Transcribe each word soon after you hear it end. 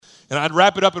And I'd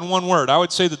wrap it up in one word. I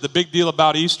would say that the big deal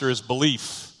about Easter is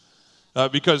belief,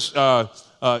 because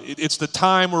it's the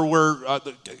time where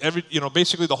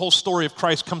basically the whole story of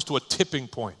Christ comes to a tipping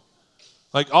point.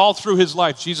 Like all through his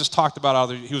life, Jesus talked about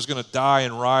how he was going to die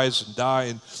and rise and die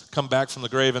and come back from the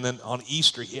grave. And then on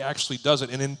Easter, he actually does it.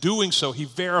 And in doing so, he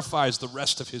verifies the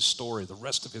rest of his story, the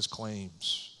rest of his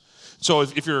claims. So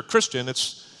if you're a Christian,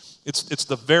 it's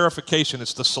the verification,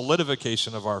 it's the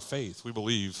solidification of our faith. We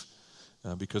believe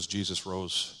because Jesus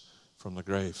rose from the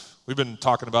grave. We've been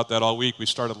talking about that all week. We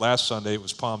started last Sunday. It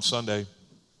was Palm Sunday.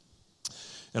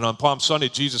 And on Palm Sunday,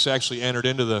 Jesus actually entered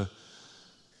into the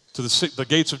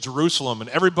gates of Jerusalem, and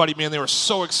everybody, man, they were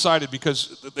so excited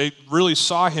because they really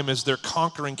saw him as their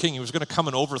conquering king. He was going to come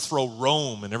and overthrow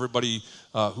Rome, and everybody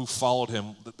who followed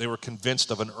him, they were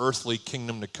convinced of an earthly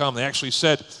kingdom to come. They actually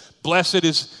said, "Blessed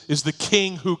is the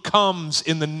king who comes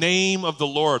in the name of the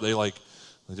Lord." They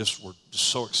just were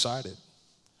so excited.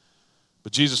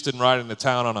 But Jesus didn't ride into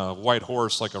town on a white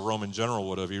horse like a Roman general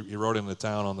would have. He rode into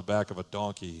town on the back of a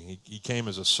donkey. He came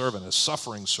as a servant, a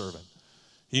suffering servant.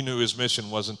 He knew his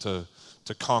mission wasn't to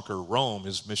conquer Rome.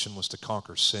 His mission was to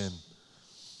conquer sin.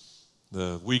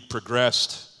 The week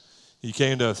progressed. He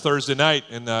came to Thursday night,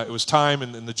 and it was time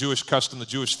in the Jewish custom, the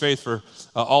Jewish faith, for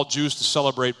all Jews to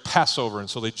celebrate Passover. And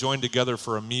so they joined together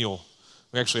for a meal.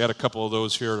 We actually had a couple of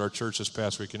those here at our church this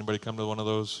past week. Anybody come to one of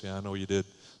those? Yeah, I know you did,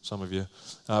 some of you.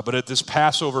 But at this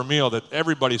Passover meal that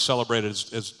everybody celebrated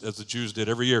as the Jews did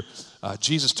every year,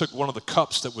 Jesus took one of the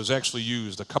cups that was actually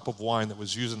used, a cup of wine that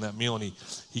was used in that meal, and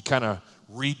he kind of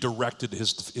redirected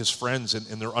his friends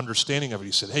in their understanding of it.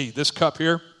 He said, "Hey, this cup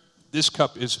here, this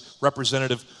cup is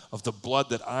representative of the blood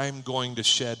that I'm going to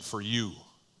shed for you.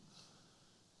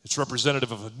 It's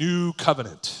representative of a new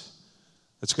covenant.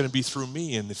 It's going to be through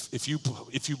me, and if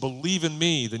you believe in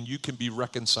me, then you can be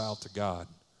reconciled to God.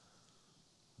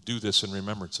 Do this in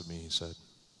remembrance of me," he said.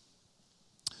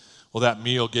 Well, that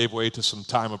meal gave way to some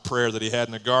time of prayer that he had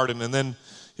in the garden, and then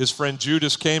his friend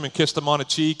Judas came and kissed him on a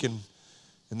cheek, and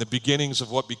the beginnings of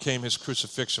what became his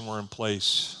crucifixion were in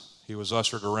place. He was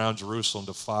ushered around Jerusalem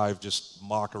to 5 just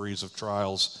mockeries of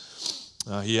trials.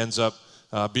 He ends up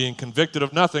being convicted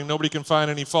of nothing. Nobody can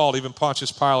find any fault. Even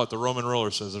Pontius Pilate, the Roman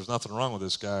ruler, says there's nothing wrong with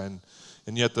this guy.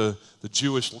 And yet the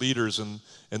Jewish leaders and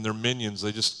their minions,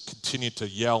 they just continue to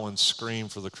yell and scream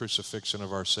for the crucifixion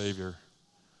of our Savior.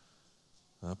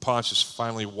 Pontius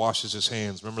finally washes his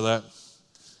hands. Remember that?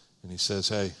 And he says,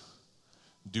 "Hey,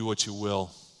 do what you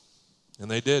will." And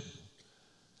they did.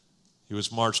 He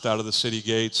was marched out of the city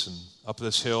gates and up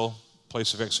this hill,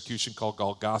 place of execution called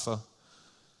Golgotha.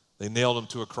 They nailed him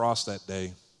to a cross that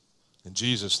day. And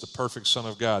Jesus, the perfect Son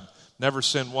of God, never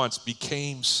sinned once,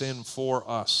 became sin for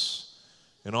us.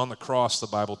 And on the cross, the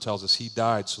Bible tells us, he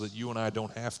died so that you and I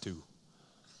don't have to.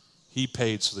 He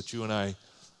paid so that you and I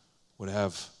would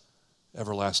have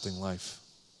everlasting life.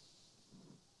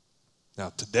 Now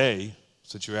today,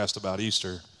 since you asked about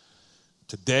Easter,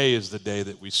 today is the day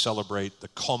that we celebrate the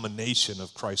culmination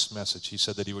of Christ's message. He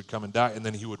said that he would come and die, and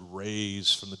then he would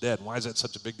raise from the dead. And why is that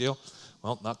such a big deal?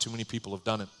 Well, not too many people have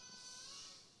done it.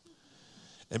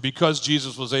 And because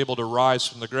Jesus was able to rise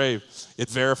from the grave, it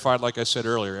verified, like I said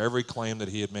earlier, every claim that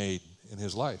he had made in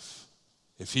his life.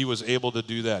 If he was able to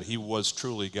do that, he was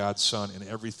truly God's Son, and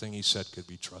everything he said could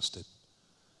be trusted.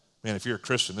 Man, if you're a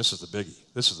Christian, this is the biggie.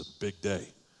 This is a big day.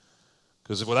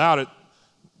 Because without it,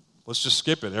 let's just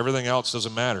skip it. Everything else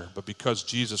doesn't matter. But because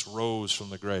Jesus rose from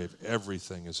the grave,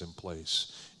 everything is in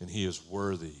place, and he is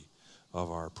worthy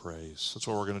of our praise. That's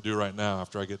what we're going to do right now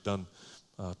after I get done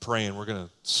praying. We're going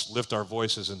to lift our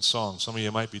voices in song. Some of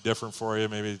you might be different for you.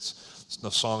 Maybe it's the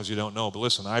songs you don't know. But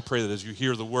listen, I pray that as you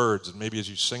hear the words, and maybe as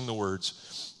you sing the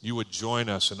words, you would join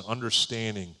us in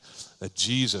understanding that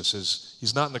Jesus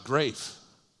he's not in the grave.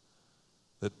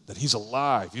 That he's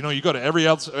alive. You know, you go to every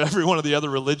one of the other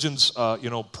religions,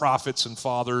 prophets and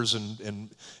fathers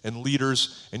and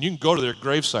leaders, and you can go to their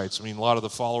grave sites. I mean, a lot of the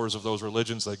followers of those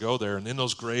religions, they go there, and in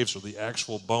those graves are the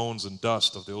actual bones and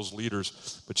dust of those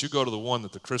leaders. But you go to the one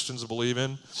that the Christians believe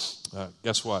in,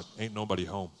 guess what? Ain't nobody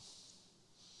home.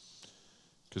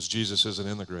 Because Jesus isn't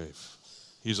in the grave.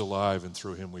 He's alive, and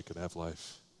through him we can have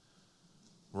life.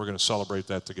 We're going to celebrate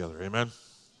that together. Amen?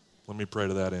 Let me pray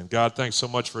to that end. God, thanks so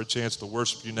much for a chance to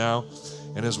worship you now.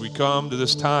 And as we come to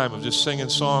this time of just singing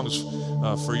songs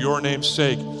for your name's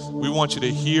sake, we want you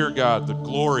to hear, God, the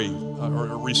glory,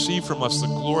 or receive from us the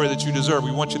glory that you deserve.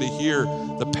 We want you to hear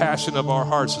the passion of our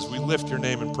hearts as we lift your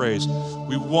name in praise.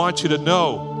 We want you to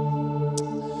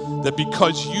know that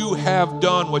because you have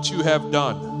done what you have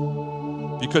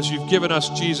done, because you've given us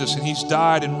Jesus and he's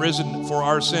died and risen for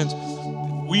our sins,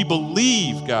 we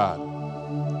believe, God.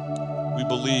 We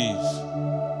believe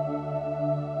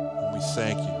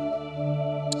thank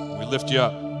you. We lift you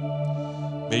up.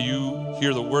 May you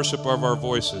hear the worship of our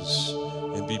voices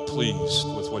and be pleased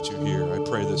with what you hear. I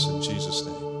pray this in Jesus'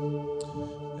 name.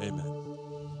 Amen.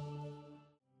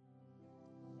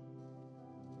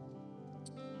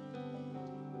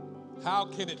 How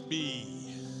can it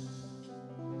be?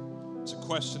 It's a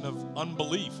question of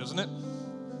unbelief, isn't it?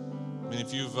 I mean,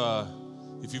 if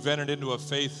you've entered into a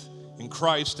faith in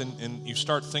Christ and you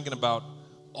start thinking about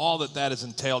all that has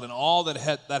entailed and all that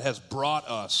has brought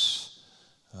us,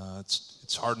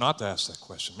 it's hard not to ask that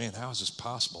question. Man, how is this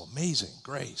possible? Amazing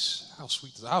grace. How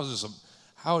sweet. How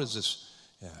is this?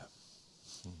 Yeah.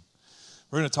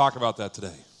 We're going to talk about that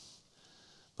today,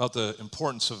 about the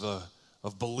importance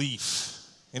of belief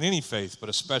in any faith, but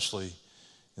especially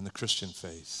in the Christian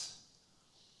faith.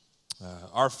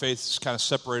 Our faith is kind of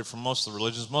separated from most of the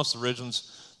religions. Most of the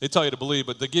religions, they tell you to believe,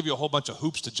 but they give you a whole bunch of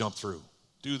hoops to jump through.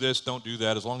 Do this, don't do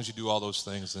that. As long as you do all those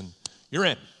things, then you're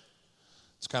in.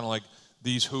 It's kind of like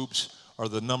these hoops are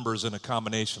the numbers in a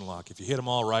combination lock. If you hit them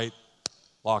all right,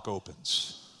 lock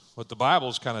opens. But the Bible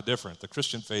is kind of different. The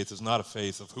Christian faith is not a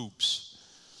faith of hoops.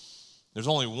 There's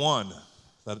only one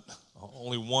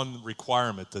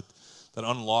requirement that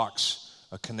unlocks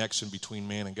a connection between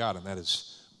man and God, and that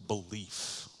is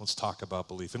belief. Let's talk about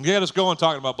belief. And to get us going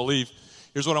talking about belief,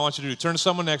 here's what I want you to do. Turn to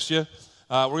someone next to you.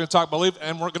 We're going to talk belief,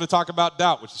 and we're going to talk about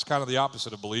doubt, which is kind of the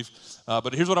opposite of belief.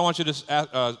 But here's what I want you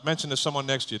to mention to someone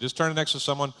next to you. Just turn to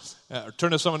someone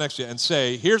next to you and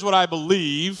say, here's what I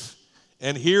believe,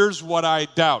 and here's what I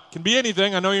doubt. Can be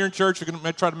anything. I know you're in church. You're going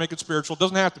to try to make it spiritual. It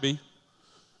doesn't have to be.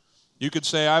 You could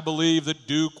say, I believe that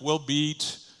Duke will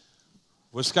beat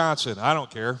Wisconsin. I don't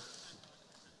care.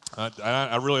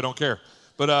 I really don't care.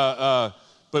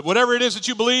 But whatever it is that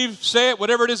you believe, say it.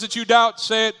 Whatever it is that you doubt,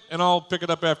 say it, and I'll pick it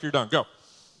up after you're done. Go.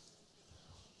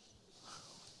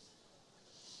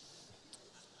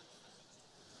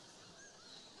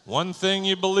 One thing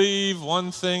you believe,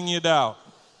 one thing you doubt.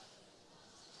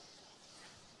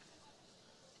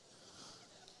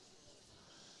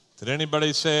 Did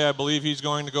anybody say, I believe he's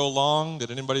going to go long? Did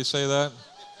anybody say that?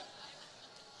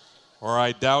 Or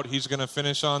I doubt he's going to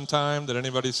finish on time? Did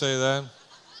anybody say that?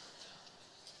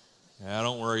 Yeah,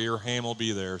 don't worry, your ham will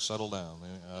be there. Settle down.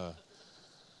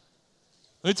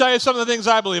 Let me tell you some of the things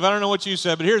I believe. I don't know what you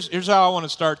said, but here's how I want to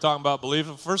start talking about belief.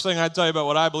 The first thing I'd tell you about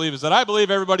what I believe is that I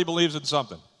believe everybody believes in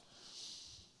something.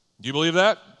 Do you believe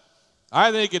that?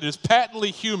 I think it is patently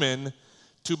human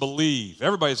to believe.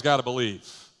 Everybody's got to believe.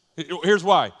 Here's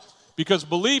why. Because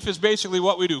belief is basically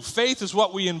what we do. Faith is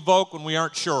what we invoke when we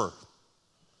aren't sure.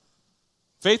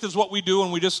 Faith is what we do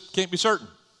when we just can't be certain.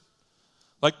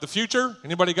 Like the future,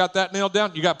 anybody got that nailed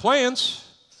down? You got plans,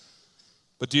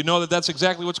 but do you know that that's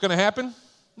exactly what's going to happen?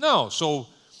 No. So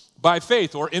by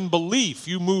faith or in belief,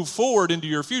 you move forward into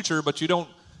your future, but you don't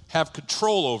have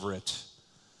control over it.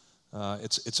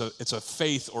 It's a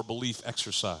faith or belief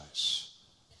exercise.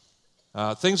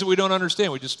 Things that we don't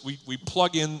understand, we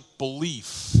plug in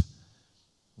belief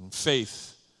and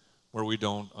faith where we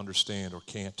don't understand or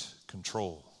can't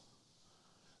control.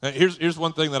 Now, here's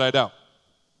one thing that I doubt.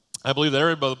 I believe that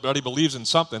everybody believes in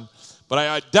something, but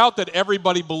I doubt that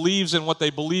everybody believes in what they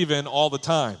believe in all the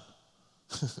time.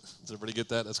 Does everybody get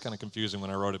that? That's kind of confusing when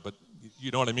I wrote it, but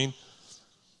you know what I mean?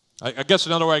 I guess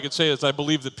another way I could say it is I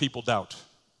believe that people doubt.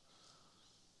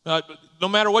 No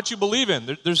matter what you believe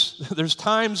in, there's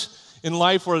times in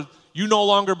life where you no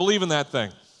longer believe in that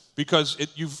thing because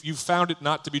you've found it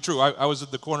not to be true. I was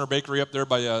at the corner bakery up there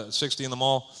by 60 in the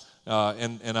mall,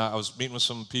 and I was meeting with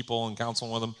some people and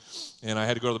counseling with them, and I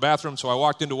had to go to the bathroom, so I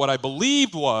walked into what I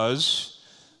believed was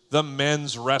the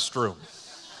men's restroom.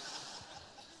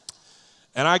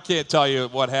 And I can't tell you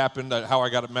what happened, how I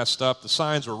got it messed up. The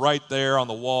signs were right there on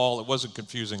the wall. It wasn't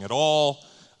confusing at all.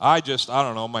 I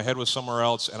don't know, my head was somewhere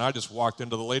else, and I just walked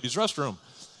into the ladies' restroom.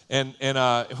 And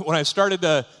when I started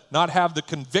to not have the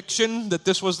conviction that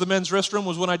this was the men's restroom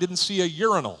was when I didn't see a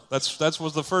urinal. That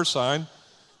was the first sign.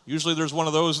 Usually there's one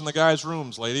of those in the guys'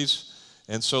 rooms, ladies.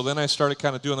 And so then I started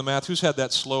kind of doing the math. Who's had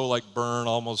that slow, like, burn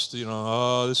almost,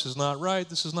 oh, this is not right,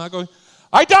 this is not going.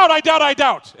 I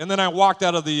doubt. And then I walked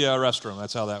out of the restroom.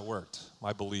 That's how that worked.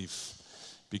 My belief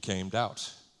became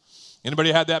doubt.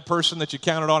 Anybody had that person that you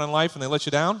counted on in life and they let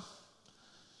you down?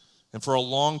 And for a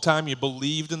long time you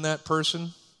believed in that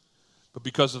person, but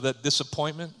because of that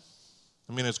disappointment,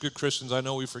 I mean, as good Christians, I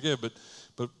know we forgive, but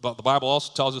the Bible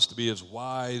also tells us to be as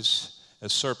wise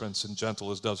as serpents and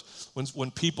gentle as doves.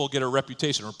 When people get a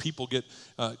reputation or people get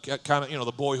kind of,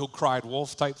 the boy who cried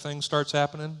wolf type thing starts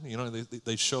happening,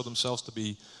 they show themselves to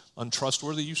be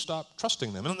untrustworthy, you stop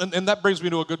trusting them. And that brings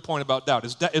me to a good point about doubt.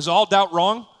 Is all doubt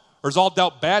wrong? Or is all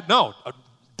doubt bad? No.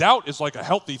 doubt is like a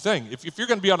healthy thing. If you're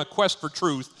going to be on a quest for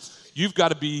truth, you've got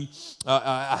to be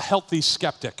a healthy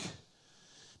skeptic.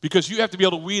 Because you have to be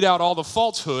able to weed out all the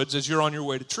falsehoods as you're on your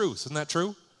way to truth. Isn't that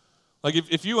true? Like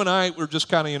if you and I were just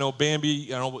kind of, Bambi,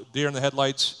 deer in the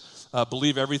headlights,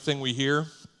 believe everything we hear,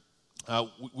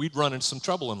 we'd run into some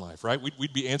trouble in life, right?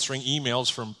 We'd be answering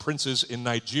emails from princes in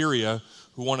Nigeria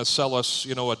who want to sell us,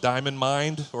 a diamond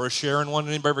mine or a share in one.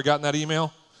 Anybody ever gotten that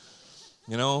email?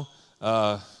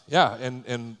 Yeah,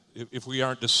 and if we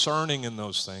aren't discerning in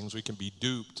those things, we can be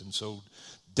duped. And so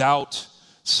doubt,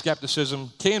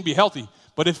 skepticism can be healthy.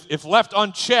 But if left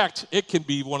unchecked, it can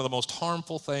be one of the most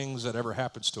harmful things that ever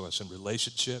happens to us in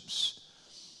relationships,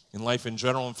 in life in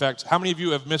general. In fact, how many of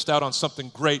you have missed out on something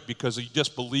great because you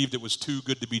just believed it was too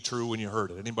good to be true when you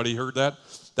heard it? Anybody heard that?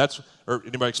 Or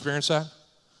anybody experienced that?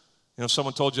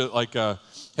 Someone told you like,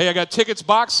 hey, I got tickets,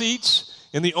 box seats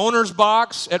in the owner's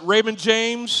box at Raymond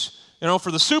James,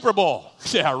 for the Super Bowl.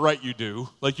 Yeah, right, you do.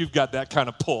 Like you've got that kind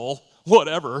of pull.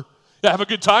 Whatever. Yeah, have a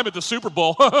good time at the Super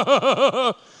Bowl.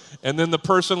 And then the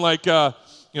person takes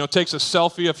a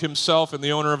selfie of himself and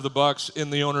the owner of the Bucks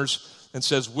in the owner's and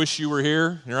says, wish you were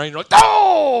here. Right? You're like,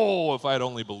 oh, if I'd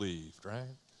only believed, right?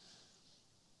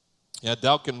 Yeah,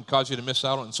 doubt can cause you to miss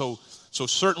out on it. So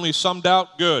certainly some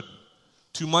doubt, good.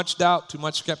 Too much doubt, too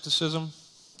much skepticism,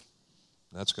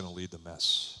 that's going to lead to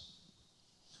mess.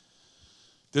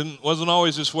 Wasn't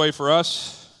always this way for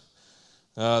us.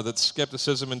 That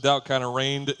skepticism and doubt kind of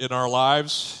reigned in our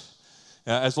lives.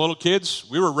 As little kids,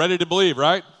 we were ready to believe,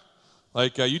 right?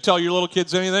 Like you tell your little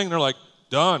kids anything, they're like,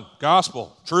 done,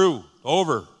 gospel, true,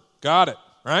 over, got it,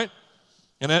 right?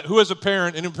 And who as a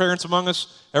parent, any parents among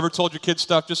us, ever told your kids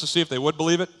stuff just to see if they would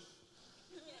believe it?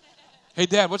 Hey,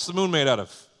 Dad, what's the moon made out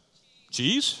of?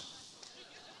 Cheese?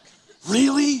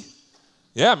 Really?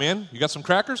 Yeah, man, you got some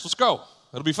crackers? Let's go.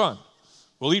 It'll be fun.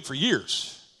 We'll eat for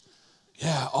years.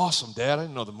 Yeah, awesome, Dad. I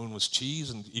didn't know the moon was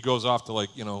cheese. And he goes off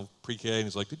to pre-K and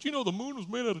he's like, did you know the moon was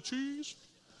made out of cheese?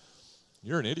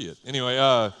 You're an idiot. Anyway,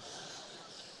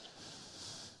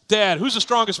 Dad, who's the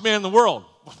strongest man in the world?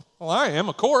 Well, I am,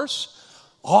 of course.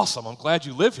 Awesome, I'm glad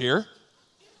you live here.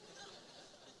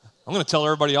 I'm going to tell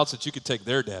everybody else that you could take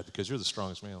their dad because you're the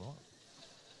strongest man in the world.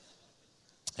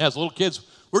 Yeah, as little kids,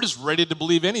 we're just ready to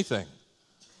believe anything.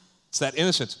 It's that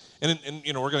innocence. And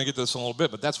we're going to get to this in a little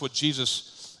bit, but that's what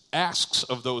Jesus asks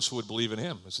of those who would believe in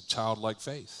him, is a childlike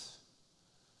faith.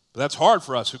 But that's hard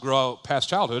for us who grow up past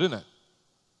childhood, isn't it?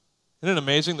 Isn't it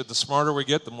amazing that the smarter we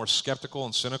get, the more skeptical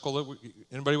and cynical that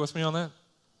anybody with me on that?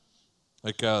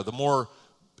 Like the more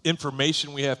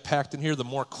information we have packed in here, the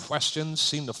more questions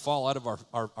seem to fall out of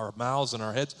our mouths and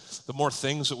our heads, the more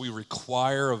things that we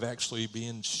require of actually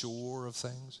being sure of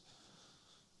things.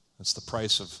 That's the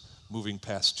price of moving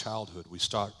past childhood. We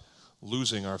start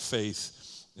losing our faith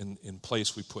in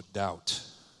place we put doubt.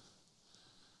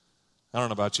 I don't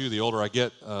know about you, the older I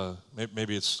get,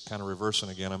 maybe it's kind of reversing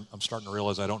again. I'm starting to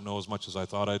realize I don't know as much as I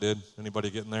thought I did. Anybody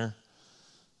getting there?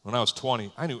 When I was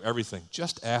 20, I knew everything.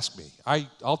 Just ask me.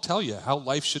 I'll tell you how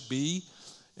life should be,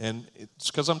 and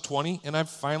it's because I'm 20, and I've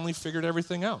finally figured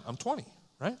everything out. I'm 20,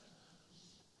 right?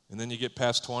 And then you get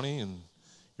past 20, and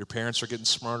your parents are getting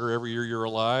smarter every year you're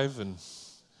alive, and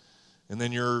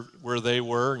then you're where they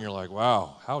were, and you're like,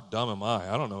 wow, how dumb am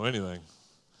I? I don't know anything.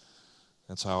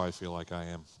 That's how I feel like I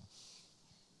am.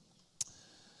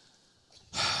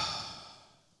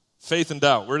 Faith and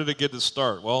doubt. Where did it get its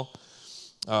start? Well,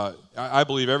 I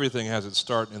believe everything has its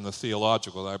start in the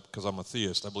theological, because I'm a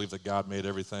theist. I believe that God made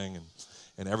everything,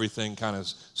 and everything kind of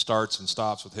starts and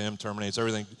stops with him, terminates.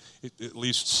 Everything at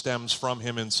least stems from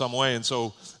him in some way. And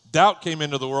so doubt came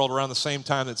into the world around the same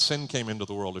time that sin came into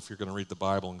the world, if you're going to read the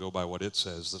Bible and go by what it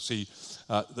says. See,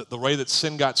 the way that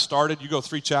sin got started, you go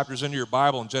 3 chapters into your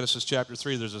Bible, in Genesis chapter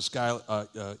 3, there's this guy,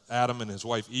 Adam and his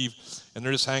wife Eve, and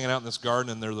they're just hanging out in this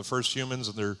garden, and they're the first humans,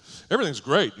 and everything's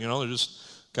great, they're just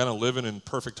kind of living in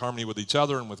perfect harmony with each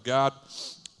other and with God.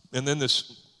 And then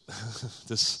this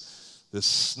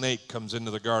snake comes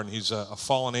into the garden. He's a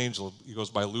fallen angel. He goes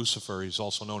by Lucifer. He's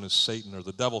also known as Satan or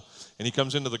the devil. And he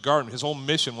comes into the garden. His whole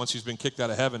mission, once he's been kicked out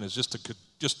of heaven, is just to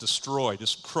destroy,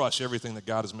 just crush everything that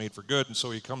God has made for good. And so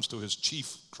he comes to his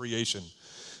chief creation,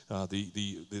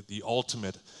 the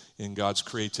ultimate in God's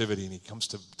creativity, and he comes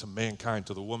to mankind,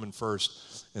 to the woman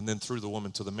first, and then through the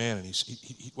woman to the man. And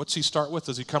what's he start with?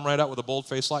 Does he come right out with a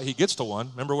bold-faced lie? He gets to one.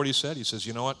 Remember what he said? He says,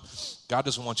 you know what? God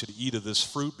doesn't want you to eat of this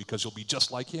fruit because you'll be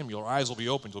just like him. Your eyes will be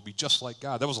opened. You'll be just like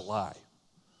God. That was a lie.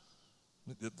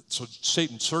 So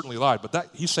Satan certainly lied, but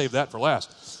he saved that for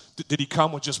last. Did he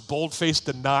come with just bold-faced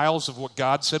denials of what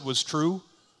God said was true?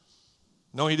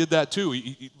 No, he did that too.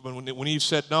 When Eve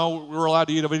said, no, we're allowed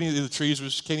to eat of any of the trees, we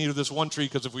just can't eat of this one tree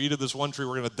because if we eat of this one tree,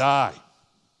 we're going to die.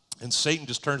 And Satan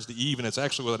just turns to Eve, and it's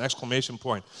actually with an exclamation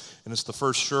point, and it's the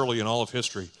first surely in all of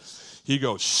history. He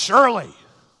goes, surely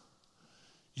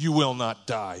you will not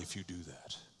die if you do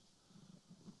that.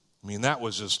 I mean, that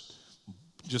was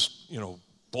just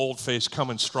bold-faced,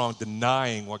 coming strong,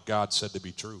 denying what God said to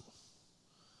be true.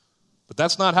 But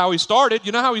that's not how he started.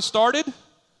 You know how he started?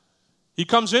 He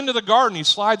comes into the garden, he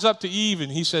slides up to Eve,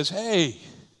 and he says, hey,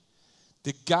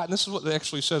 did God, and this is what it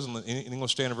actually says in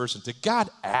English Standard Version, did God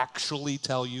actually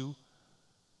tell you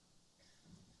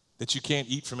that you can't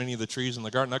eat from any of the trees in the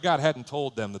garden? Now, God hadn't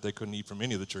told them that they couldn't eat from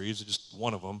any of the trees, just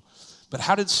one of them. But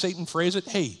how did Satan phrase it?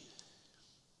 Hey,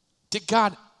 did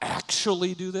God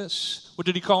actually do this? What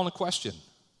did he call into question?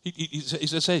 He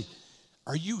says, hey,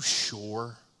 are you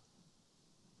sure?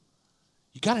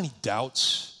 You got any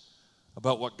doubts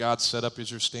about what God set up as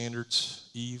your standards,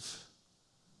 Eve?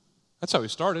 That's how he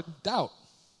started, doubt.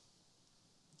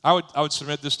 I would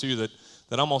submit this to you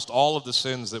that almost all of the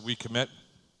sins that we commit,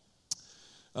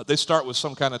 they start with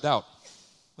some kind of doubt.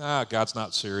 God's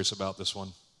not serious about this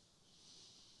one.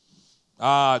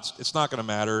 It's not going to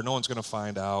matter. No one's going to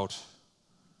find out.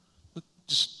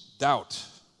 Just doubt.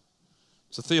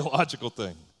 It's a theological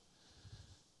thing.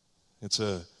 It's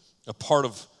a part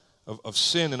of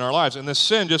sin in our lives. And this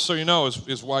sin, just so you know,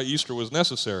 is why Easter was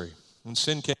necessary. When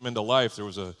sin came into life, there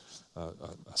was a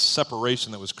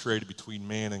separation that was created between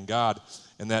man and God,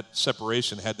 and that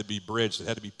separation had to be bridged. It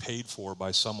had to be paid for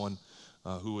by someone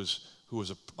who was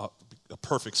a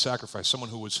perfect sacrifice, someone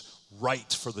who was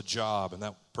right for the job, and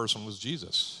that person was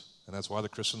Jesus. And that's why the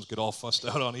Christians get all fussed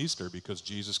out on Easter, because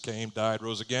Jesus came, died,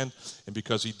 rose again, and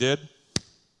because he did,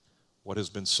 what has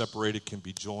been separated can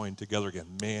be joined together again.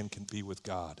 Man can be with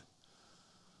God.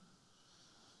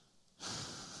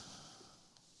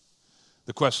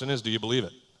 The question is, do you believe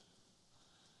it?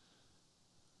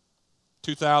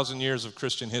 2,000 years of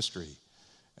Christian history,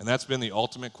 and that's been the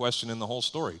ultimate question in the whole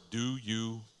story. Do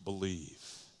you believe?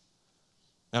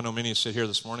 I know many of you sit here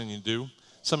this morning and you do.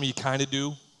 Some of you kind of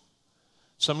do.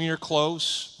 Some of you are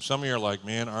close. Some of you are like,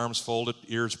 man, arms folded,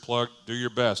 ears plugged. Do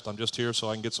your best. I'm just here so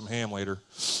I can get some ham later.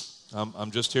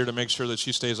 I'm just here to make sure that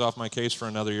she stays off my case for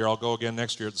another year. I'll go again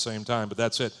next year at the same time, but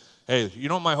that's it. Hey, you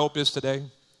know what my hope is today?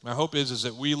 My hope is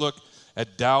that we look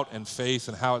at doubt and faith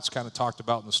and how it's kind of talked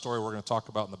about in the story we're going to talk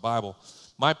about in the Bible.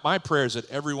 My prayer is that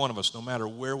every one of us, no matter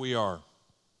where we are,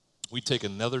 we take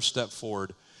another step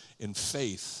forward in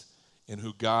faith in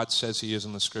who God says he is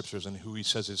in the Scriptures and who he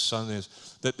says his Son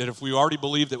is. That if we already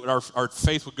believe that our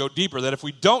faith would go deeper, that if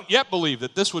we don't yet believe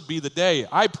that this would be the day,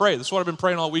 I pray. This is what I've been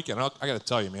praying all weekend. I got to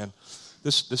tell you, man,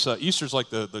 this Easter's like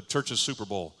the church's Super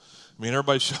Bowl. I mean,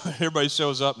 everybody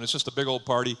shows up, and it's just a big old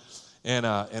party.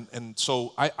 And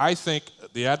so I think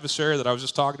the adversary that I was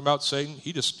just talking about, Satan,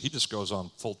 he just goes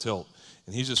on full tilt.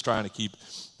 And he's just trying to keep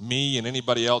me and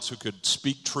anybody else who could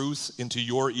speak truth into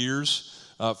your ears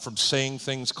from saying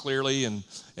things clearly, and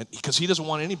because he doesn't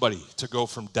want anybody to go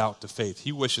from doubt to faith.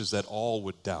 He wishes that all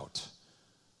would doubt.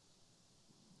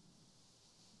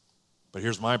 But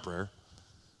here's my prayer,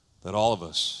 that all of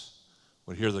us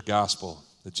would hear the gospel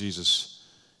that Jesus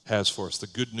has for us, the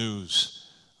good news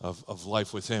of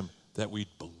life with him, that we'd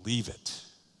believe it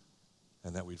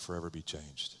and that we'd forever be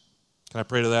changed. Can I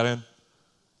pray to that end?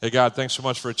 Hey, God, thanks so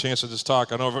much for a chance to just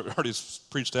talk. I know I've already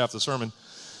preached half the sermon,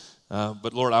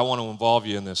 but Lord, I want to involve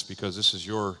you in this because this is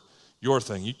your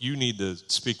thing. You need to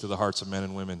speak to the hearts of men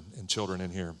and women and children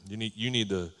in here. You need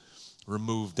to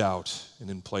remove doubt and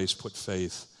in place put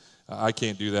faith. I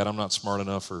can't do that. I'm not smart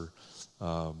enough, or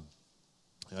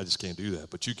I just can't do that,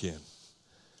 but you can.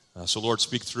 So Lord,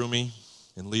 speak through me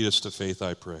and lead us to faith,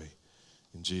 I pray.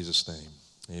 In Jesus'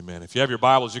 name. Amen. If you have your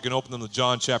Bibles, you can open them to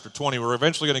John chapter 20. We're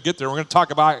eventually going to get there. We're going to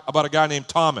talk about a guy named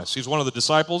Thomas. He's one of the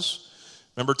disciples.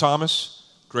 Remember Thomas?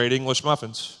 Great English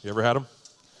muffins. You ever had them?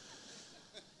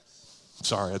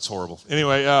 Sorry, that's horrible.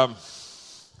 Anyway,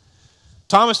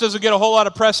 Thomas doesn't get a whole lot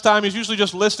of press time. He's usually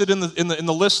just listed in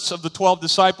the lists of the 12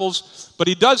 disciples. But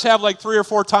he does have like 3 or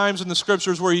 4 times in the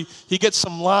Scriptures where he gets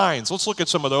some lines. Let's look at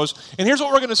some of those. And here's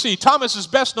what we're going to see. Thomas is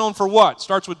best known for what?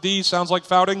 Starts with D, sounds like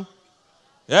fouting.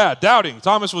 Yeah, doubting.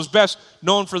 Thomas was best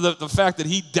known for the fact that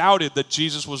he doubted that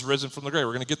Jesus was risen from the grave.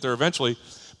 We're going to get there eventually.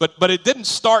 But it didn't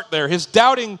start there. His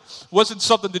doubting wasn't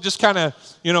something that just kind of,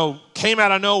 came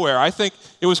out of nowhere. I think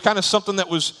it was kind of something that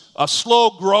was a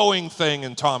slow-growing thing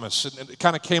in Thomas. And it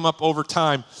kind of came up over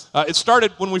time. It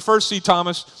started when we first see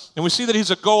Thomas, and we see that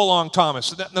he's a go-along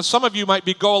Thomas. Now, some of you might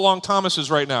be go-along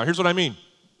Thomases right now. Here's what I mean.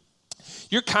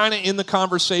 You're kind of in the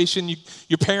conversation.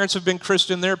 Your parents have been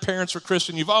Christian. Their parents were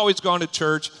Christian. You've always gone to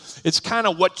church. It's kind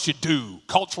of what you do.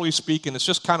 Culturally speaking, it's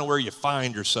just kind of where you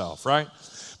find yourself, right?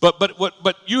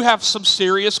 But you have some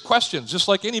serious questions, just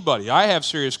like anybody. I have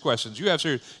serious questions. You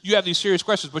have these serious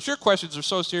questions, but your questions are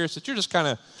so serious that you're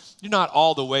not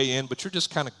all the way in, but you're just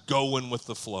kind of going with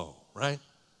the flow, right?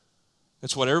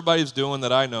 It's what everybody's doing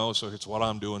that I know, so it's what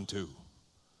I'm doing too.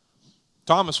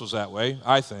 Thomas was that way,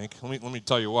 I think. Let me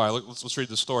tell you why. Let's read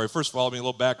the story. First of all, let me a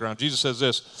little background. Jesus says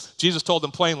this. Jesus told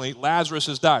them plainly, Lazarus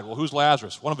has died. Well, who's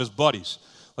Lazarus? One of his buddies.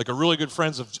 Like a really good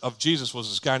friend of Jesus was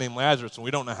this guy named Lazarus, and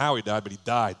we don't know how he died, but he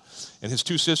died. And his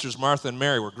two sisters, Martha and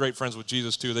Mary, were great friends with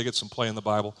Jesus too. They get some play in the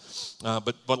Bible.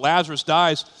 But Lazarus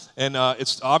dies, and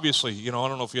it's obviously, I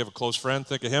don't know if you have a close friend,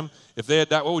 think of him. If they had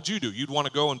died, what would you do? You'd want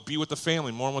to go and be with the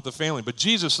family, mourn with the family. But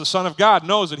Jesus, the Son of God,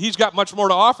 knows that he's got much more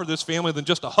to offer this family than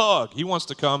just a hug. He wants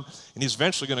to come, and he's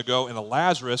eventually going to go, and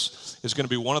Lazarus is going to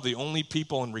be one of the only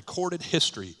people in recorded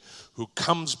history who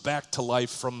comes back to life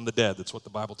from the dead. That's what the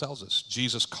Bible tells us.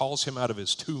 Jesus calls him out of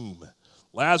his tomb.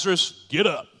 Lazarus, get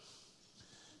up.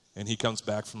 And he comes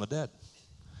back from the dead.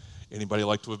 Anybody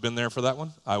like to have been there for that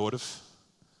one? I would have.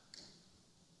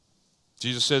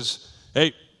 Jesus says,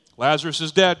 hey, Lazarus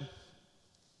is dead.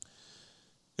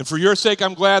 And for your sake,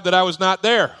 I'm glad that I was not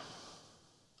there.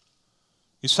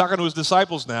 He's talking to his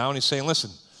disciples now, and he's saying, listen,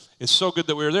 it's so good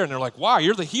that we were there. And they're like, wow,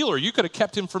 you're the healer. You could have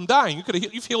kept him from dying.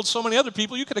 You've healed so many other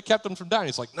people. You could have kept him from dying.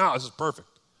 He's like, no, this is perfect.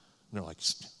 And they're like,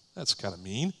 that's kind of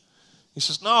mean. He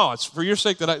says, no, it's for your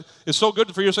sake it's so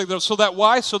good for your sake. So that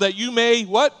why? So that you may,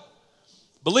 what?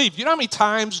 Believe. You know how many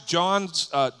times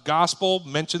John's gospel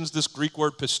mentions this Greek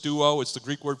word pisteuo? It's the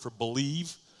Greek word for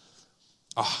believe.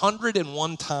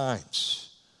 101 times.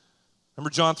 Remember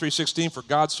John 3:16, for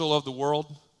God so loved the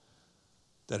world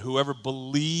that whoever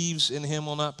believes in him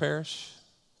will not perish.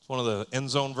 It's one of the end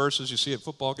zone verses you see at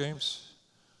football games.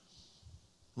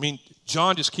 I mean,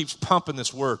 John just keeps pumping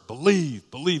this word, believe,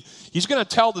 believe. He's going to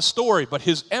tell the story, but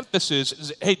his emphasis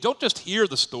is, hey, don't just hear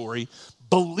the story,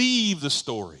 believe the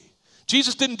story.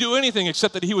 Jesus didn't do anything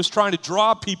except that he was trying to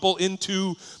draw people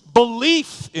into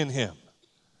belief in him.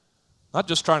 Not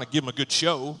just trying to give them a good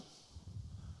show.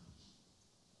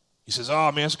 He says,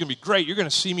 oh, man, it's going to be great. You're going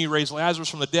to see me raise Lazarus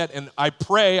from the dead, and I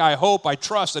pray, I hope, I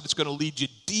trust that it's going to lead you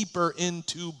deeper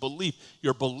into belief.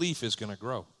 Your belief is going to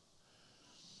grow.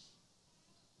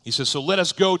 He says, so let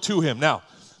us go to him. Now,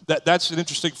 that's an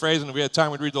interesting phrase, and if we had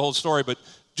time, we'd read the whole story, but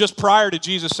just prior to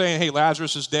Jesus saying, hey,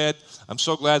 Lazarus is dead, I'm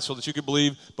so glad so that you can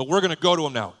believe, but we're going to go to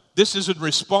him now. This is in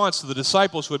response to the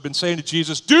disciples who had been saying to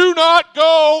Jesus, do not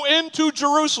go into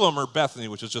Jerusalem, or Bethany,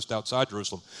 which is just outside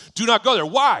Jerusalem. Do not go there.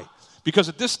 Why? Because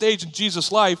at this stage in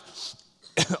Jesus' life,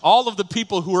 all of the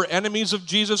people who were enemies of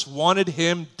Jesus wanted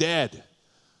him dead.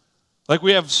 Like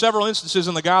we have several instances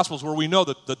in the Gospels where we know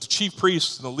that the chief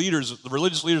priests and the leaders, the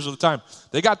religious leaders of the time,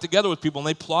 they got together with people and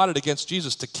they plotted against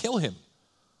Jesus to kill him.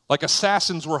 Like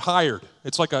assassins were hired.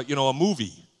 It's like a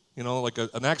movie, like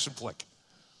an action flick.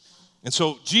 And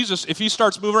so Jesus, if he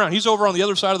starts moving around, he's over on the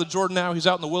other side of the Jordan now. He's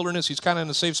out in the wilderness. He's kind of in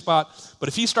a safe spot. But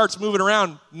if he starts moving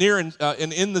around near and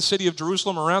in the city of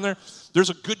Jerusalem around there, there's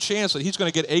a good chance that he's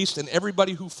going to get aced and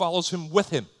everybody who follows him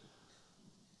with him.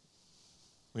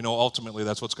 We know ultimately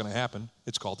that's what's going to happen.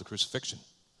 It's called the crucifixion.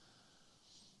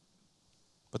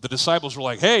 But the disciples were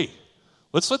like, hey,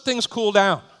 let's let things cool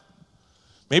down.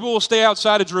 Maybe we'll stay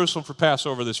outside of Jerusalem for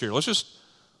Passover this year. Let's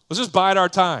just bide our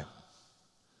time.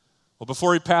 Well,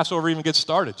 before Passover even gets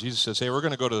started, Jesus says, hey, we're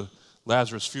going to go to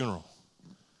Lazarus' funeral.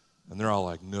 And they're all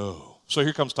like, no. So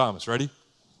here comes Thomas. Ready?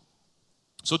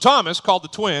 So Thomas, called the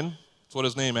twin, that's what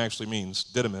his name actually means,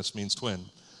 Didymus means twin,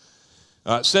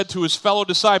 said to his fellow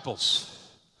disciples,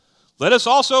 let us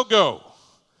also go,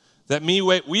 that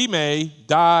we may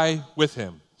die with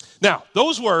him. Now,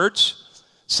 those words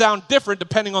sound different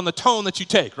depending on the tone that you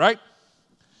take, right?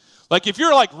 Like if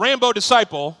you're like Rambo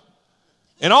disciple,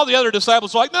 and all the other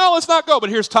disciples are like, no, let's not go.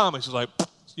 But here's Thomas. He's like, I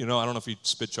don't know if he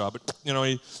spit job, but,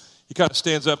 he kind of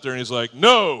stands up there and he's like,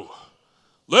 no,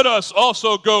 let us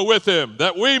also go with him,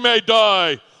 that we may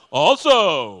die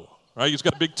also. Right? He's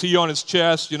got a big T on his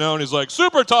chest, and he's like,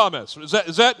 Super Thomas.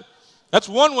 That's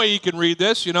one way you can read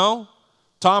this,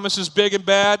 Thomas is big and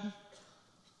bad.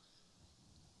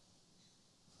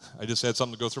 I just had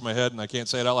something to go through my head and I can't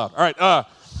say it out loud. All right,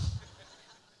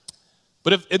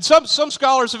 but some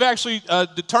scholars have actually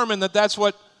determined that that's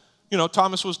what,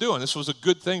 Thomas was doing. This was a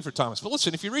good thing for Thomas. But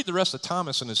listen, if you read the rest of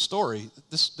Thomas and his story,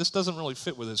 this doesn't really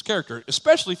fit with his character,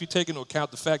 especially if you take into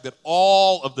account the fact that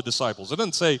all of the disciples, it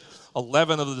doesn't say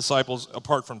 11 of the disciples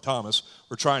apart from Thomas,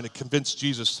 were trying to convince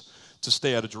Jesus to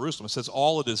stay out of Jerusalem. It says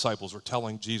all the disciples were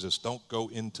telling Jesus, don't go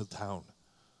into town.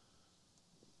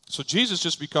 So Jesus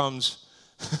just becomes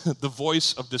the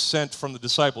voice of dissent from the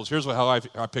disciples. Here's how I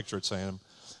picture it saying him.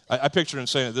 I picture him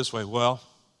saying it this way, well,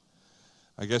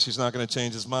 I guess he's not going to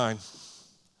change his mind.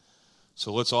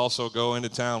 So let's also go into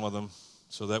town with him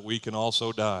so that we can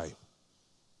also die.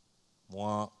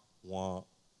 Wah, wah,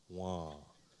 wah.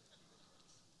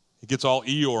 He gets all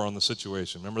Eeyore on the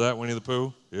situation. Remember that, Winnie the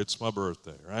Pooh? It's my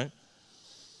birthday, right?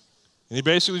 And he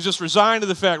basically just resigned to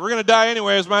the fact, we're going to die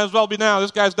anyways, might as well be now.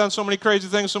 This guy's done so many crazy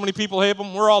things, so many people hate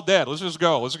him, we're all dead. Let's just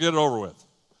go. Let's get it over with.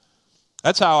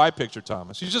 That's how I picture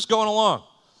Thomas. He's just going along.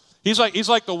 He's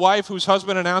like the wife whose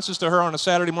husband announces to her on a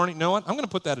Saturday morning, you know what? I'm going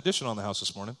to put that addition on the house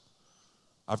this morning.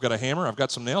 I've got a hammer. I've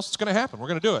got some nails. It's going to happen. We're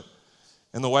going to do it.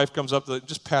 And the wife comes up,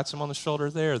 just pats him on the shoulder.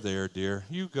 There, dear.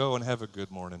 You go and have a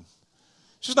good morning.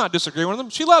 She's not disagreeing with him.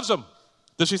 She loves him.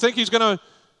 Does she think he's going to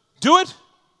do it?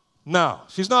 No.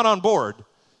 She's not on board.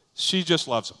 She just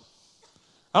loves him.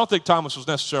 I don't think Thomas was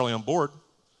necessarily on board,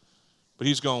 but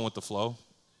he's going with the flow.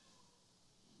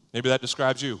 Maybe that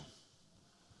describes you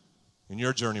in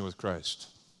your journey with Christ.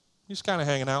 He's kind of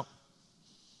hanging out.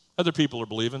 Other people are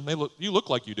believing. You look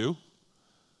like you do,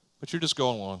 but you're just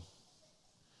going along.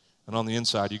 And on the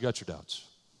inside, you got your doubts.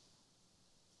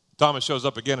 Thomas shows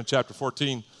up again in chapter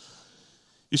 14.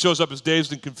 He shows up as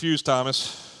dazed and confused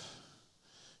Thomas.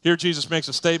 Here Jesus makes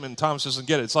a statement and Thomas doesn't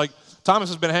get it. It's like Thomas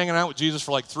has been hanging out with Jesus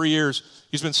for like 3 years.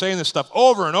 He's been saying this stuff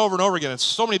over and over and over again in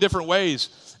so many different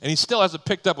ways, and he still hasn't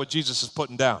picked up what Jesus is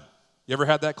putting down. You ever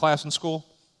had that class in school?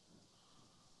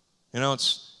 You know,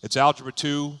 it's Algebra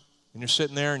 2, and you're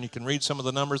sitting there and you can read some of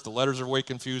the numbers. The letters are way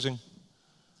confusing.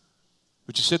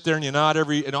 But you sit there and you nod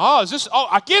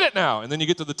I get it now. And then you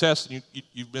get to the test and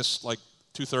you miss like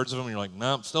 2/3 of them, and you're like,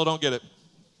 no, still don't get it.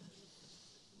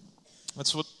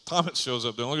 That's what Thomas shows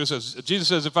up doing. Look what it says. Jesus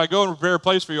says, if I go and prepare a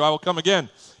place for you, I will come again,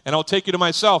 and I'll take you to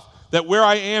myself, that where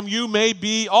I am, you may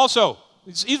be also.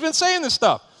 He's been saying this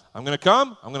stuff. I'm going to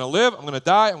come, I'm going to live, I'm going to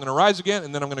die, I'm going to rise again,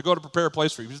 and then I'm going to go to prepare a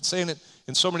place for you. He's been saying it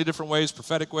in so many different ways,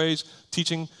 prophetic ways,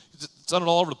 teaching. He's done it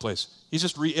all over the place. He's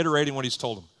just reiterating what he's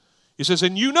told him. He says,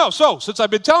 and you know, so since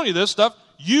I've been telling you this stuff,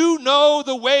 you know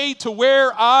the way to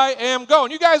where I am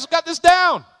going. You guys got this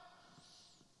down.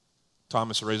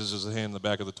 Thomas raises his hand in the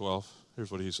back of the 12. Here's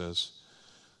what he says.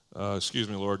 Excuse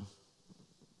me, Lord.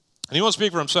 And he won't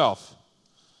speak for himself.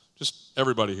 Just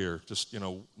everybody here. Just,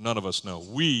 none of us know.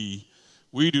 We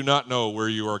do not know where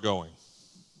you are going.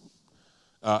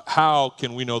 How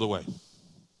can we know the way?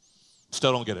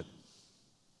 Still don't get it.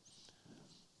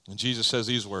 And Jesus says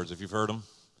these words. If you've heard them,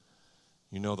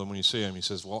 you know them when you see them. He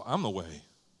says, well, I'm the way,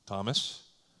 Thomas.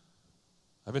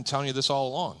 I've been telling you this all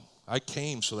along. I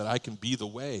came so that I can be the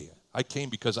way. I came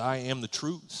because I am the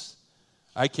truth.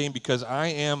 I came because I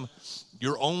am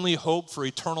your only hope for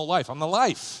eternal life. I'm the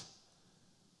life.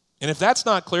 And if that's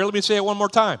not clear, let me say it one more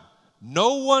time.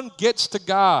 No one gets to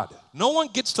God. No one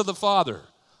gets to the Father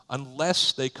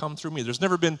unless they come through me. There's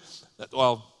never been,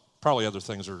 well, probably other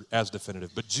things are as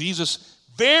definitive, but Jesus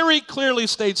very clearly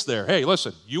states there, hey,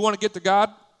 listen, you want to get to God?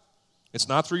 It's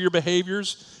not through your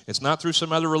behaviors. It's not through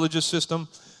some other religious system.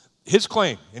 His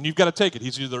claim, and you've got to take it,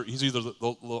 he's either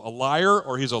a liar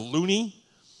or he's a loony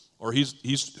or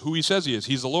he's who he says he is.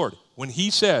 He's the Lord. When he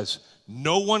says,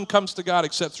 no one comes to God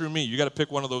except through me, you got to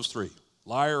pick one of those three,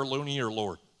 liar, loony, or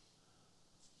Lord.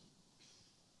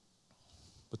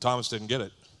 But Thomas didn't get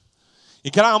it.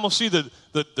 You can almost see the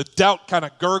doubt kind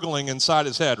of gurgling inside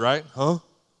his head, right? Huh?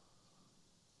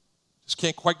 Just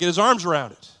can't quite get his arms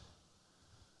around it.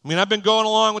 I mean, I've been going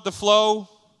along with the flow,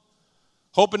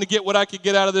 hoping to get what I could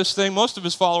get out of this thing. Most of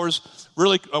his followers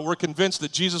really were convinced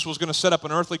that Jesus was going to set up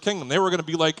an earthly kingdom. They were going to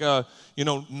be like,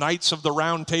 knights of the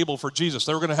round table for Jesus.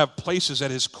 They were going to have places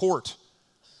at his court.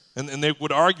 And they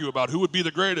would argue about who would be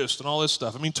the greatest and all this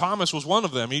stuff. I mean, Thomas was one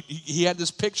of them. He had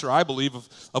this picture, I believe,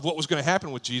 of what was going to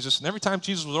happen with Jesus. And every time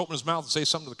Jesus would open his mouth and say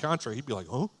something to the contrary, he'd be like,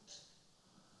 huh?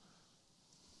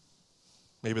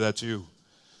 Maybe that's you.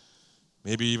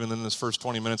 Maybe even in this first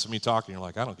 20 minutes of me talking, you're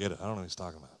like, I don't get it. I don't know what he's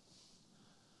talking about.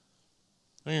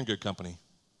 You're in good company.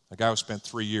 A guy who spent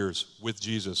 3 years with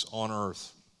Jesus on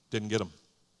earth didn't get him.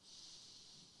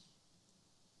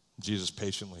 Jesus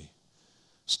patiently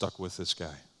stuck with this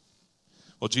guy.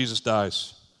 Well, Jesus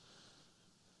dies.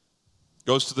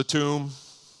 Goes to the tomb.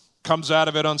 Comes out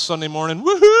of it on Sunday morning.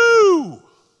 Woohoo!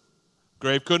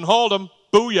 Grave couldn't hold him.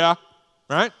 Booyah.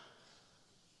 Right?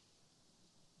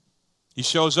 He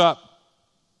shows up.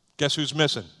 Guess who's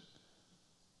missing?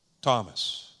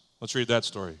 Thomas. Let's read that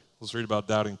story. Let's read about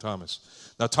doubting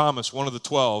Thomas. Now, Thomas, one of the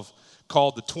 12,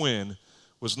 called the twin,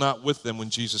 was not with them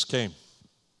when Jesus came.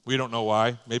 We don't know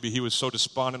why. Maybe he was so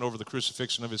despondent over the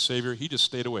crucifixion of his Savior, he just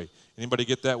stayed away. Anybody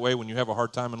get that way when you have a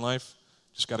hard time in life?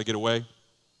 Just got to get away?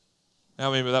 Now,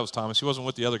 maybe that was Thomas. He wasn't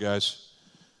with the other guys.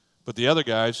 But the other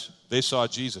guys, they saw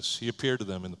Jesus. He appeared to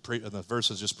them in the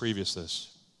verses just previous to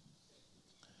this.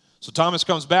 So Thomas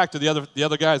comes back to the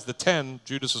other guys, the 10.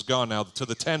 Judas is gone now, to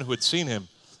the 10 who had seen him.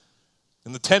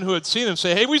 And the 10 who had seen him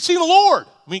say, hey, we've seen the Lord.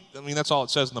 I mean, that's all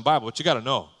it says in the Bible. But you got to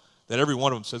know that every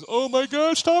one of them says, oh my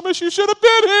gosh, Thomas, you should have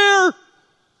been here.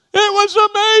 It was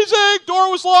amazing. Door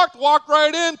was locked, walked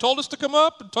right in, told us to come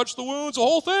up and touch the wounds, the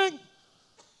whole thing.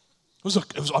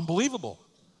 It was unbelievable.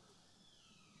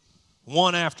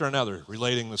 One after another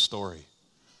relating the story.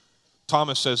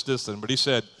 Thomas says this then, but he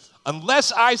said,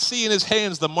 unless I see in his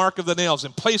hands the mark of the nails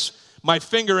and place my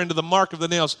finger into the mark of the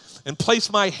nails and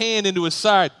place my hand into his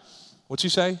side, what's he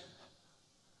say?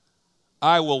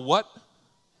 I will what?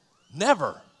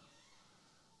 Never.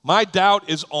 My doubt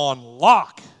is on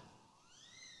lock.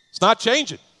 It's not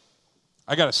changing.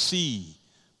 I got to see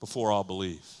before I'll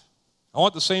believe. I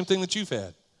want the same thing that you've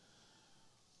had.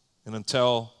 And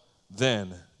until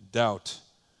then, doubt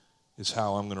is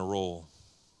how I'm going to roll.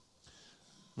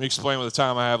 Let me explain with the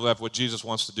time I have left what Jesus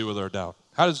wants to do with our doubt.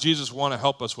 How does Jesus want to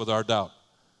help us with our doubt?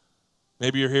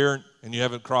 Maybe you're here and you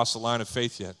haven't crossed the line of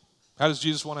faith yet. How does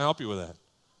Jesus want to help you with that?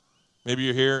 Maybe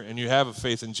you're here and you have a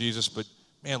faith in Jesus, but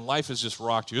man, life has just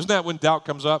rocked you. Isn't that when doubt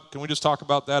comes up? Can we just talk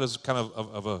about that as kind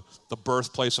of the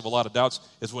birthplace of a lot of doubts?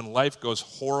 Is when life goes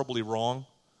horribly wrong.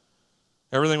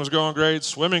 Everything was going great,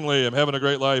 swimmingly, I'm having a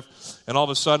great life, and all of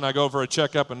a sudden I go for a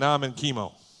checkup and now I'm in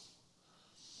chemo.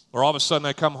 Or all of a sudden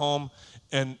I come home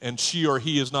and she or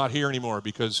he is not here anymore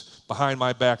because behind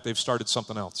my back they've started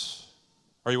something else.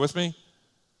 Are you with me?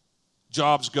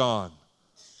 Job's gone.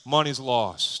 Money's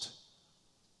lost.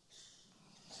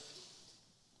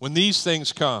 When these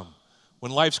things come,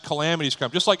 when life's calamities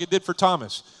come, just like it did for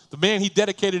Thomas, the man he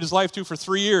dedicated his life to for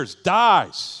 3 years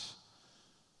dies.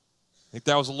 I think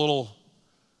that was a little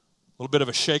bit of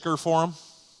a shaker for him.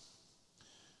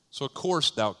 So of course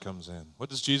doubt comes in. What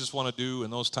does Jesus want to do in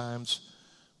those times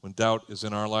when doubt is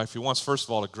in our life? He wants, first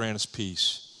of all, to grant us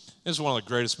peace. This is one of the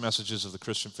greatest messages of the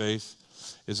Christian faith,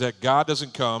 is that God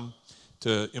doesn't come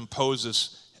to impose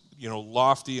this,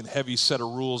 lofty and heavy set of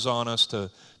rules on us,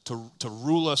 to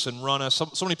rule us and run us.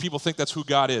 So many people think that's who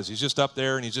God is. He's just up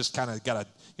there and he's just kind of got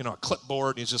a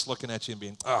clipboard and he's just looking at you and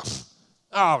being,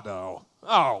 oh no.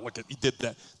 Oh, look, he did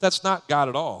that. That's not God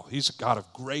at all. He's a God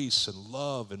of grace and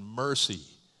love and mercy.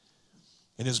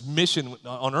 And his mission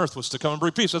on earth was to come and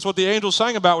bring peace. That's what the angel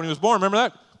sang about when he was born. Remember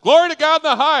that? Glory to God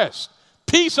in the highest.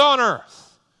 Peace on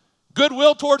earth.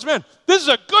 Goodwill towards men. This is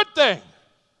a good thing.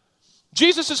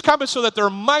 Jesus is coming so that there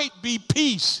might be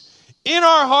peace in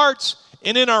our hearts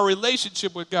and in our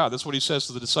relationship with God. That's what he says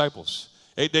to the disciples.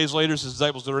 8 days later, his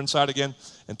disciples are inside again,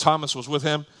 and Thomas was with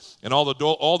him. And although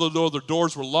the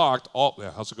doors were locked,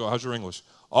 how's it go? How's your English?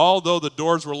 Although the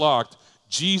doors were locked,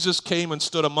 Jesus came and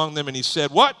stood among them, and he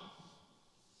said, what?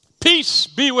 Peace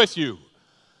be with you.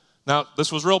 Now,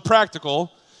 this was real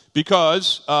practical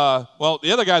because,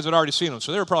 the other guys had already seen him,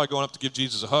 so they were probably going up to give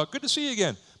Jesus a hug. Good to see you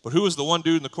again. But who was the one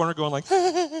dude in the corner going like,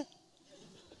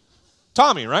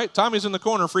 Tommy, right? Tommy's in the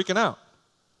corner freaking out.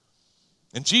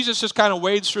 And Jesus just kind of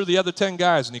wades through the other 10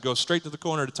 guys, and he goes straight to the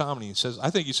corner to Tommy. He says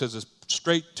this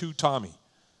straight to Tommy.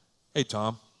 Hey,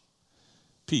 Tom,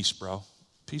 peace, bro.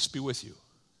 Peace be with you.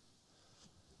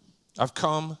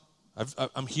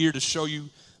 I'm here to show you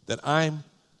that I'm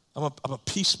a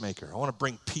peacemaker. I want to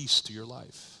bring peace to your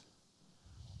life.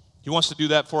 He wants to do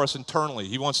that for us internally.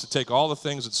 He wants to take all the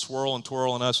things that swirl and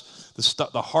twirl in us,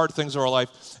 the hard things of our life,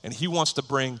 and he wants to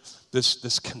bring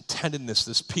this contentedness,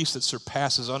 this peace that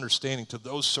surpasses understanding to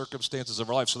those circumstances of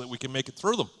our life so that we can make it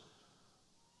through them.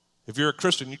 If you're a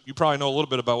Christian, you probably know a little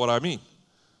bit about what I mean.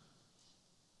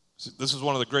 This is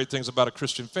one of the great things about a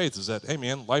Christian faith is that, hey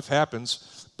man, life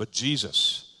happens, but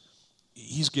Jesus,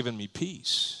 he's given me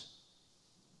peace.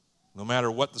 No matter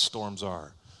what the storms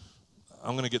are,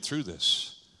 I'm going to get through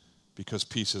this because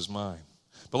peace is mine.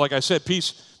 But like I said,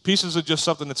 peace isn't just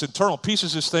something that's internal. Peace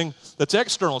is this thing that's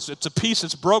external. It's a peace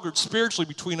that's brokered spiritually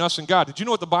between us and God. Did you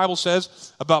know what the Bible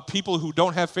says about people who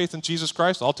don't have faith in Jesus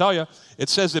Christ? I'll tell you. It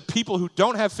says that people who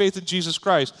don't have faith in Jesus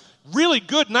Christ, really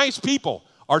good, nice people,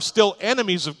 are still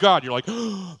enemies of God. You're like,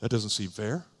 that doesn't seem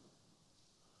fair.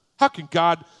 How can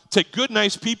God take good,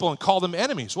 nice people and call them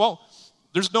enemies? Well,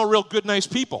 there's no real good, nice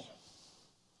people.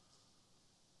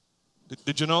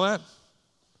 Did you know that?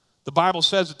 The Bible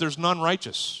says that there's none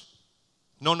righteous.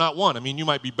 No, not one. I mean, you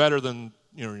might be better than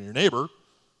your neighbor.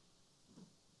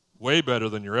 Way better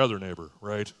than your other neighbor,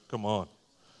 right? Come on.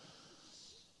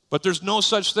 But there's no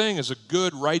such thing as a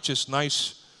good, righteous,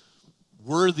 nice,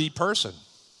 worthy person.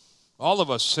 All of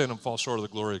us sin and fall short of the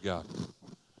glory of God.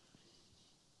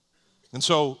 And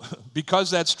so,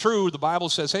 because that's true, the Bible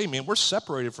says, hey, man, we're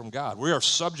separated from God. We are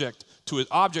subject to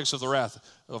objects of the wrath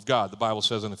of God, the Bible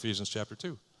says in Ephesians chapter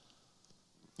 2.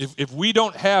 If we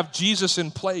don't have Jesus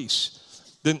in place,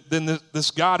 then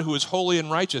this God who is holy and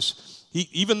righteous,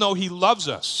 even though he loves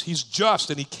us, he's just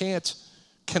and he can't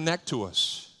connect to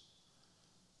us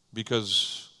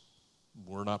because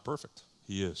we're not perfect.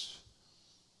 He is.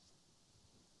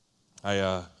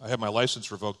 I had my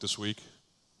license revoked this week.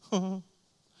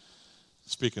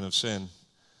 Speaking of sin.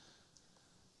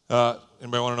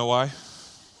 Anybody want to know why?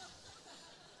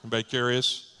 Anybody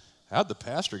curious? How'd the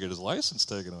pastor get his license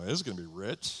taken away? This is going to be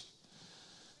rich.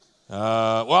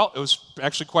 Well, it was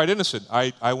actually quite innocent.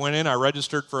 I went in, I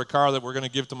registered for a car that we're going to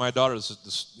give to my daughter. It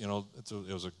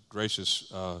was a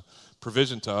gracious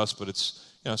provision to us, but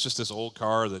it's just this old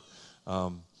car that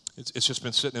it's just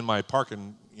been sitting in my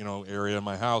parking area in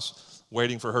my house,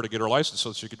 waiting for her to get her license so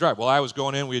that she could drive. Well, I was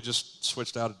going in. We had just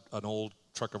switched out an old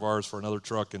truck of ours for another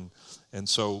truck, and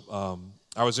so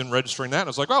I was in registering that, and I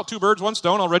was like, well, two birds, one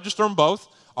stone. I'll register them both.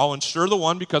 I'll insure the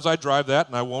one because I drive that,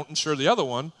 and I won't insure the other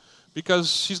one because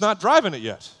she's not driving it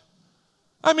yet.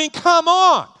 I mean, come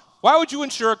on. Why would you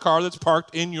insure a car that's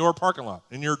parked in your parking lot,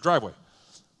 in your driveway?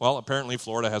 Well, apparently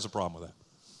Florida has a problem with that.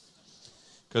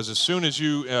 Because as soon as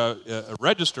you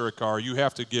register a car, you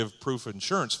have to give proof of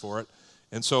insurance for it.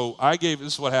 And so this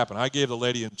is what happened. I gave the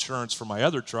lady insurance for my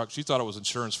other truck. She thought it was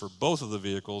insurance for both of the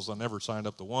vehicles. I never signed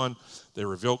up to one. They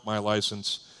revoked my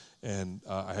license, and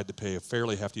I had to pay a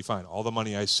fairly hefty fine. All the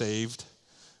money I saved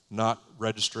not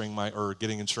registering or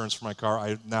getting insurance for my car,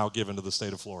 I now given to the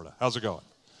state of Florida. How's it going?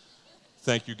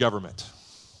 Thank you, government.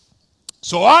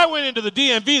 So I went into the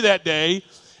DMV that day,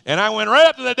 and I went right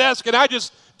up to the desk,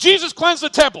 and Jesus cleansed the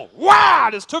temple. Wow!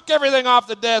 I just took everything off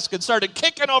the desk and started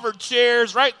kicking over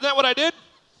chairs, right? Isn't that what I did?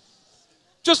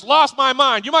 Just lost my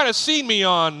mind. You might have seen me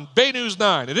on Bay News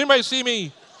 9. Did anybody see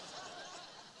me?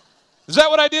 Is that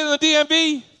what I did in the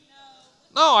DMV?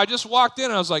 No, I just walked in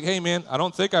and I was like, hey, man, I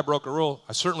don't think I broke a rule.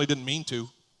 I certainly didn't mean to.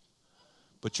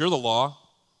 But you're the law.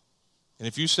 And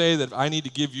if you say that I need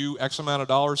to give you X amount of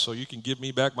dollars so you can give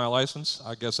me back my license,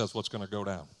 I guess that's what's going to go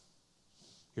down.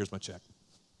 Here's my check.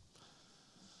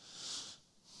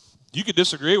 You could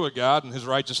disagree with God and his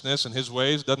righteousness and his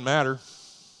ways. Doesn't matter.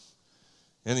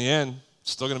 In the end,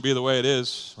 it's still going to be the way it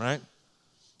is, right?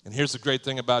 And here's the great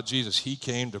thing about Jesus. He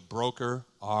came to broker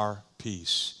our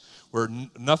peace.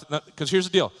 Because here's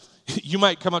the deal. You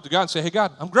might come up to God and say, hey,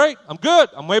 God, I'm great. I'm good.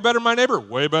 I'm way better than my neighbor.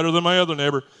 Way better than my other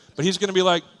neighbor. But he's going to be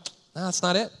like, no, that's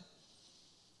not it.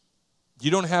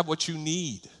 You don't have what you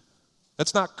need.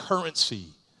 That's not currency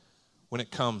when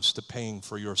it comes to paying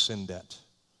for your sin debt.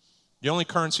 The only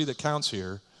currency that counts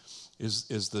here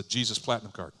is the Jesus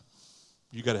Platinum card.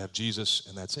 You got to have Jesus,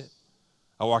 and that's it.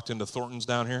 I walked into Thornton's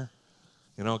down here,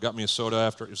 got me a soda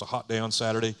after. It was a hot day on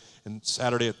Saturday, and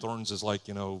Saturday at Thornton's is like,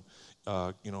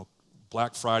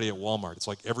 Black Friday at Walmart. It's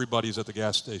like everybody's at the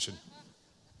gas station.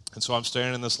 And so I'm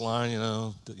standing in this line,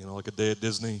 like a day at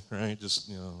Disney, right?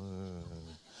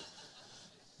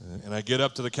 And I get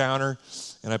up to the counter,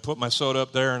 and I put my soda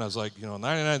up there, and I was like,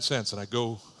 99 cents, and I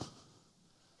go,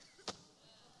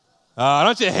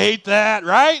 don't you hate that,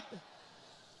 right?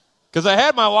 Because I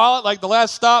had my wallet like the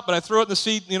last stop, but I threw it in the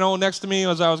seat, next to me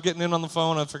as I was getting in on the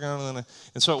phone. I forgot,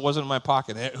 and so it wasn't in my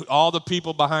pocket. All the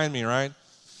people behind me, right?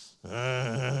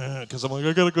 Because I'm like,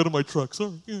 I got to go to my truck.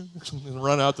 Sorry. And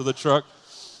run out to the truck,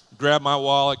 grab my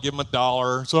wallet, give them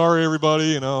 $1. Sorry,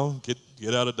 everybody,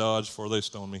 get out of Dodge before they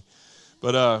stone me.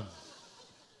 But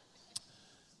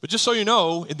just so you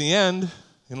know, in the end,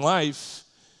 in life,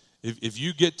 if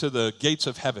you get to the gates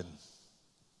of heaven,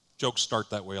 jokes start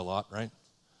that way a lot, right?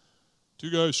 Two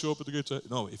guys show up at the gates of heaven.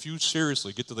 No, if you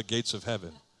seriously get to the gates of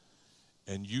heaven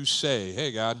and you say,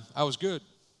 hey, God, I was good.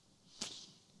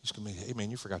 He's going to be, hey, man,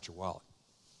 you forgot your wallet.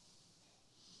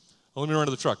 Well, let me run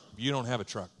to the truck. You don't have a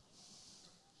truck.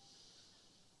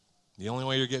 The only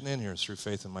way you're getting in here is through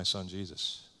faith in my son,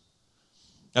 Jesus.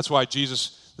 That's why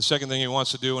Jesus, the second thing he wants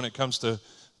to do when it comes to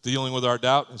dealing with our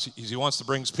doubt is he wants to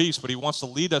bring peace, but he wants to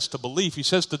lead us to belief. He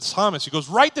says to Thomas, he goes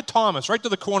right to Thomas, right to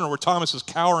the corner where Thomas is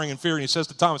cowering in fear, and he says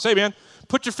to Thomas, hey, man,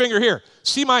 put your finger here.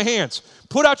 See my hands.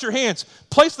 Put out your hands.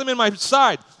 Place them in my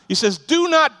side. He says, do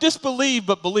not disbelieve,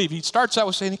 but believe. He starts out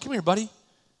with saying, hey, come here, buddy.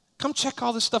 Come check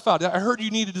all this stuff out. I heard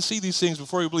you needed to see these things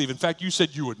before you believe. In fact, you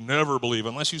said you would never believe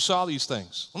unless you saw these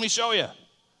things. Let me show you.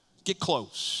 Get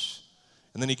close.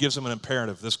 And then he gives him an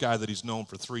imperative. This guy that he's known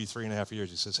for 3.5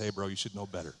 years, he says, hey, bro, you should know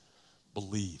better.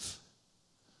 Believe.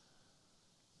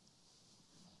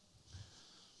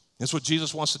 That's what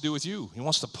Jesus wants to do with you. He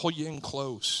wants to pull you in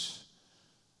close.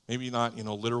 Maybe not,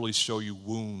 literally show you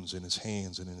wounds in his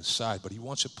hands and in his side, but he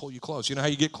wants to pull you close. You know how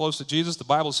you get close to Jesus? The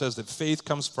Bible says that faith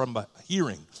comes from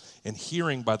hearing, and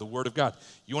hearing by the word of God.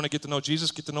 You want to get to know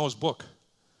Jesus? Get to know his book.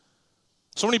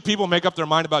 So many people make up their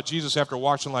mind about Jesus after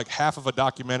watching like half of a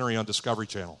documentary on Discovery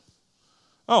Channel.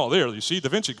 Oh, there, you see, Da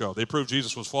Vinci Code. They proved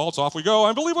Jesus was false. Off we go.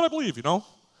 I believe what I believe,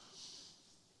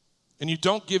 And you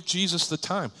don't give Jesus the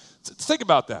time. Think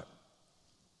about that.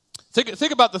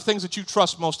 Think about the things that you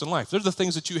trust most in life. They're the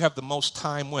things that you have the most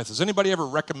time with. Has anybody ever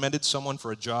recommended someone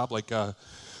for a job? Like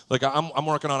I'm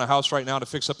working on a house right now to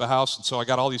fix up a house, and so I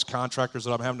got all these contractors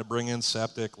that I'm having to bring in,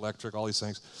 septic, electric, all these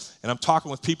things. And I'm talking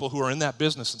with people who are in that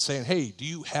business and saying, hey, do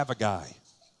you have a guy?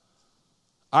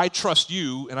 I trust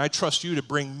you, and I trust you to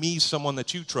bring me someone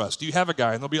that you trust. Do you have a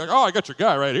guy? And they'll be like, oh, I got your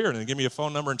guy right here. And they give me a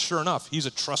phone number, and sure enough, he's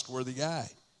a trustworthy guy.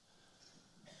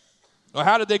 Well,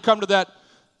 how did they come to that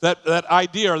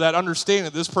idea or that understanding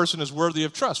that this person is worthy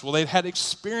of trust? Well, they'd had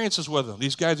experiences with them.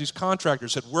 These guys, these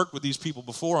contractors, had worked with these people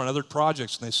before on other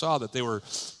projects, and they saw that they were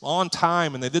on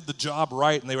time, and they did the job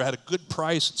right, and they had a good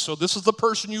price. So this is the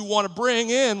person you want to bring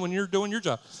in when you're doing your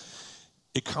job.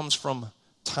 It comes from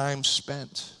time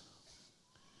spent.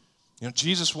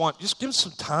 Just give him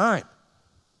some time.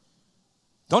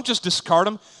 Don't just discard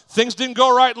him. Things didn't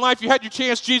go right in life. You had your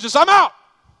chance, Jesus. I'm out.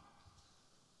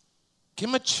 Give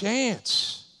him a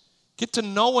chance. Get to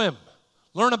know him.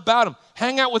 Learn about him.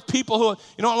 Hang out with people who,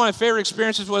 one of my favorite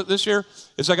experiences this year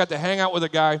is I got to hang out with a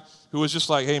guy who was just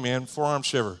like, hey, man, forearm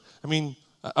shiver. I mean,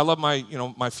 I love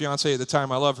my fiance at the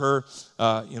time. I love her.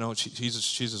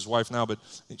 She's his wife now, but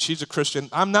she's a Christian.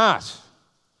 I'm not.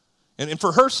 And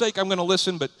for her sake, I'm going to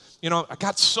listen, but, I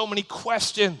got so many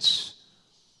questions.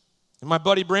 And my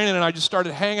buddy Brandon and I just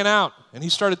started hanging out, and he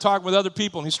started talking with other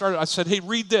people, and I said, hey,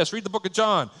 read this, read the book of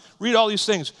John, read all these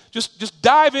things. Just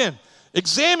dive in,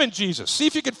 examine Jesus, see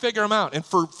if you can figure him out. And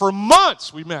for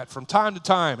months we met from time to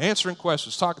time, answering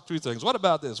questions, talking through things. What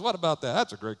about this? What about that?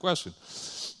 That's a great question.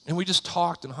 And we just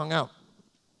talked and hung out.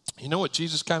 You know what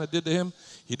Jesus kind of did to him?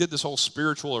 He did this whole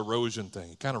spiritual erosion thing.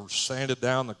 He kind of sanded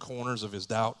down the corners of his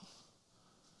doubt.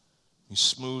 He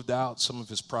smoothed out some of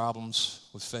his problems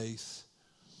with faith.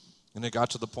 And it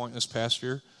got to the point this past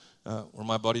year where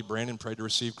my buddy Brandon prayed to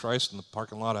receive Christ in the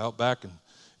parking lot of Outback.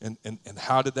 And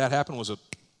how did that happen? Was a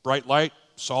bright light,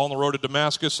 Saul on the road to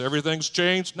Damascus, everything's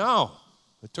changed? No,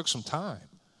 it took some time.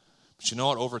 But you know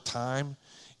what? Over time,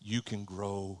 you can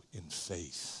grow in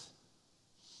faith.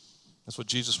 That's what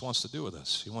Jesus wants to do with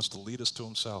us. He wants to lead us to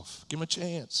himself. Give him a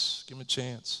chance. Give him a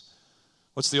chance.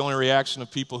 What's the only reaction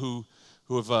of people who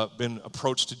have been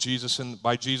approached to Jesus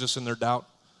by Jesus in their doubt?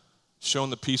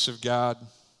 Shown the peace of God,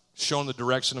 shown the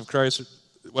direction of Christ.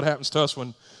 What happens to us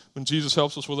when Jesus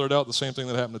helps us with our doubt? The same thing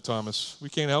that happened to Thomas. We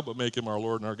can't help but make him our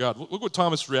Lord and our God. Look what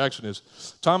Thomas' reaction is.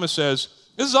 Thomas says,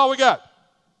 this is all we got.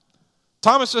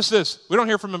 Thomas says this. We don't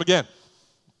hear from him again.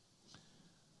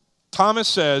 Thomas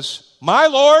says, my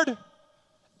Lord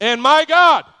and my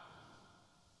God.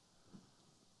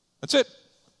 That's it.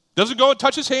 Doesn't go and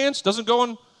touch his hands. Doesn't go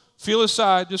and feel his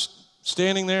side. Just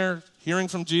standing there, hearing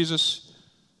from Jesus.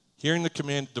 Hearing the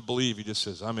command to believe, he just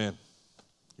says, I'm in.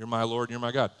 You're my Lord, you're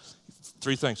my God.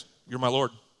 3 things. You're my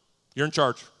Lord. You're in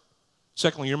charge.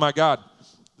 Secondly, you're my God.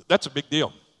 That's a big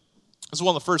deal. This is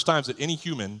one of the first times that any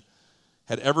human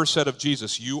had ever said of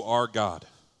Jesus, you are God.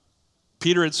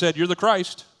 Peter had said, you're the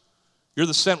Christ. You're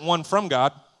the sent one from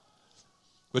God.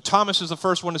 But Thomas is the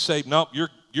first one to say, no,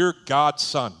 you're God's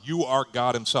son. You are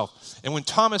God himself. And when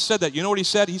Thomas said that, you know what he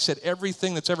said? He said,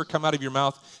 everything that's ever come out of your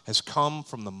mouth has come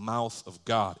from the mouth of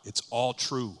God. It's all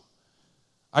true.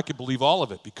 I could believe all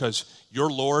of it because you're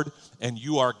Lord and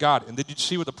you are God. And did you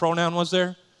see what the pronoun was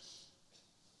there?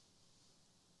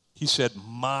 He said,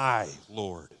 my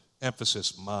Lord.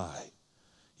 Emphasis, my.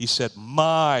 He said,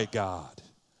 my God.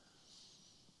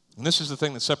 And this is the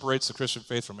thing that separates the Christian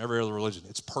faith from every other religion.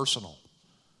 It's personal.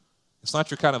 It's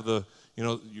not your kind of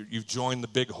you've joined the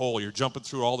big hole. You're jumping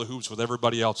through all the hoops with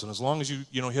everybody else. And as long as you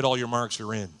hit all your marks,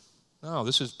 you're in. No,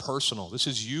 this is personal. This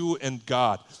is you and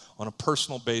God on a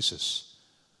personal basis.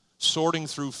 Sorting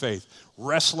through faith.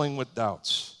 Wrestling with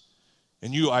doubts.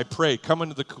 And you, I pray, come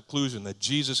into the conclusion that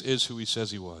Jesus is who he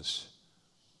says he was.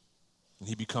 And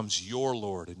he becomes your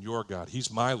Lord and your God.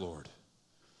 He's my Lord.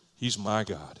 He's my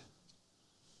God.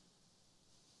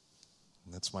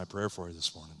 And that's my prayer for you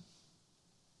this morning.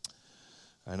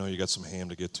 I know you got some ham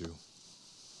to get to.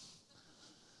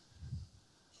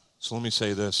 So let me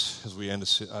say this as we end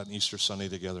an Easter Sunday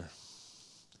together.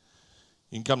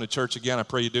 You can come to church again. I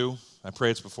pray you do. I pray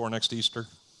it's before next Easter.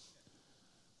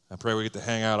 I pray we get to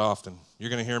hang out often. You're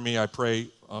going to hear me, I pray,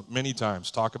 many times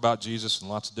talk about Jesus in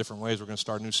lots of different ways. We're going to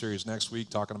start a new series next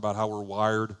week talking about how we're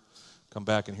wired Come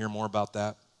back and hear more about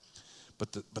that.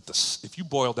 But if you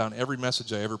boil down every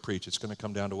message I ever preach, it's going to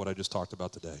come down to what I just talked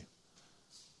about today.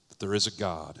 That there is a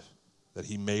God, that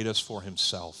he made us for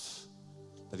himself,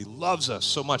 that he loves us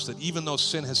so much that even though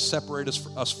sin has separated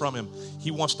us from him,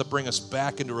 he wants to bring us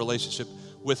back into a relationship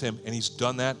with him, and he's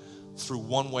done that through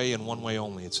one way and one way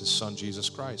only. It's his son, Jesus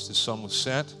Christ. His son was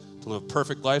sent to live a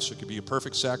perfect life so it could be a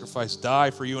perfect sacrifice,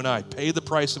 die for you and I, pay the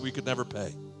price that we could never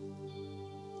pay.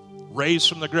 Raised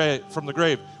from the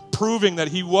grave, proving that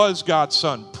he was God's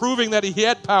son, proving that he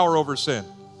had power over sin.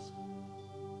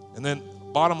 And then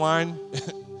bottom line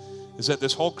is that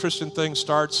this whole Christian thing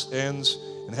starts, ends,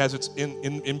 and has its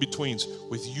in-betweens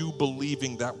with you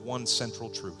believing that one central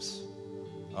truth.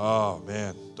 Oh,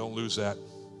 man, don't lose that.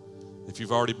 If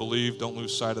you've already believed, don't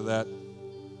lose sight of that.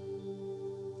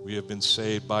 We have been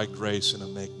saved by grace in a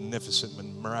magnificent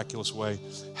and miraculous way.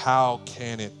 How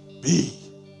can it be?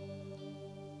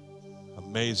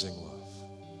 Amazing love.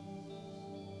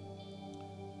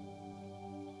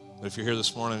 But if you're here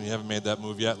this morning and you haven't made that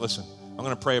move yet, listen, I'm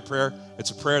going to pray a prayer.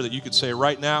 It's a prayer that you could say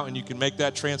right now, and you can make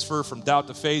that transfer from doubt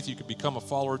to faith. You can become a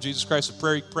follower of Jesus Christ. A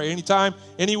prayer you can pray anytime,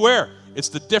 anywhere. It's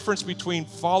the difference between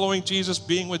following Jesus,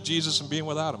 being with Jesus, and being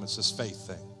without him. It's this faith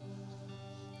thing.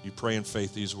 You pray in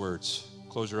faith these words.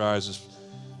 Close your eyes. Just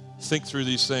think through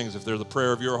these things. If they're the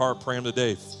prayer of your heart, pray them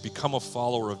today. Become a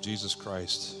follower of Jesus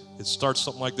Christ. It starts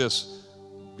something like this.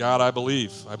 God, I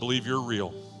believe. I believe you're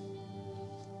real.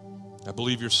 I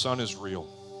believe your son is real.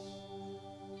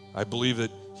 I believe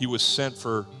that he was sent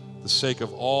for the sake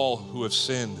of all who have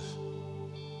sinned.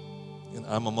 And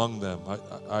I'm among them.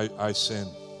 I sin.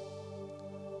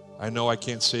 I know I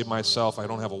can't save myself. I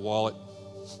don't have a wallet.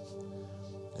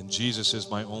 And Jesus is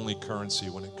my only currency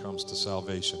when it comes to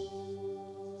salvation.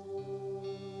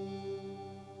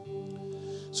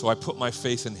 So I put my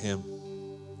faith in him.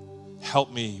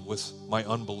 Help me with my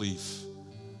unbelief.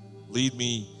 Lead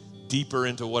me deeper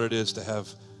into what it is to have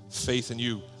faith in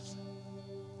you.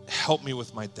 Help me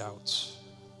with my doubts.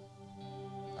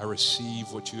 I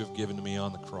receive what you have given to me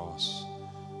on the cross,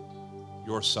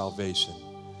 your salvation,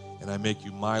 and I make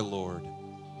you my Lord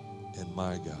and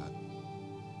my God.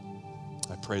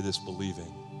 I pray this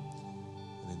believing.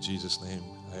 And in Jesus' name,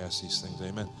 I ask these things.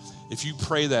 Amen. If you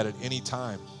pray that at any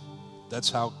time, that's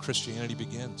how Christianity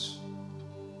begins.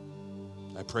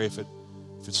 I pray if it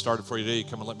started for you today, you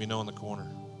come and let me know in the corner.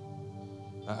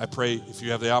 I pray if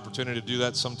you have the opportunity to do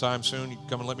that sometime soon, you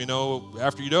come and let me know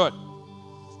after you do it.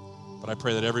 But I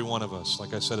pray that every one of us,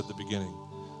 like I said at the beginning,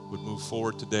 would move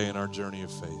forward today in our journey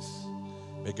of faith.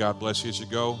 May God bless you as you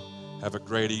go. Have a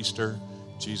great Easter.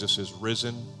 Jesus is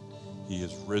risen. He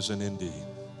is risen indeed.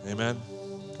 Amen.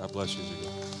 God bless you as you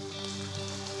go.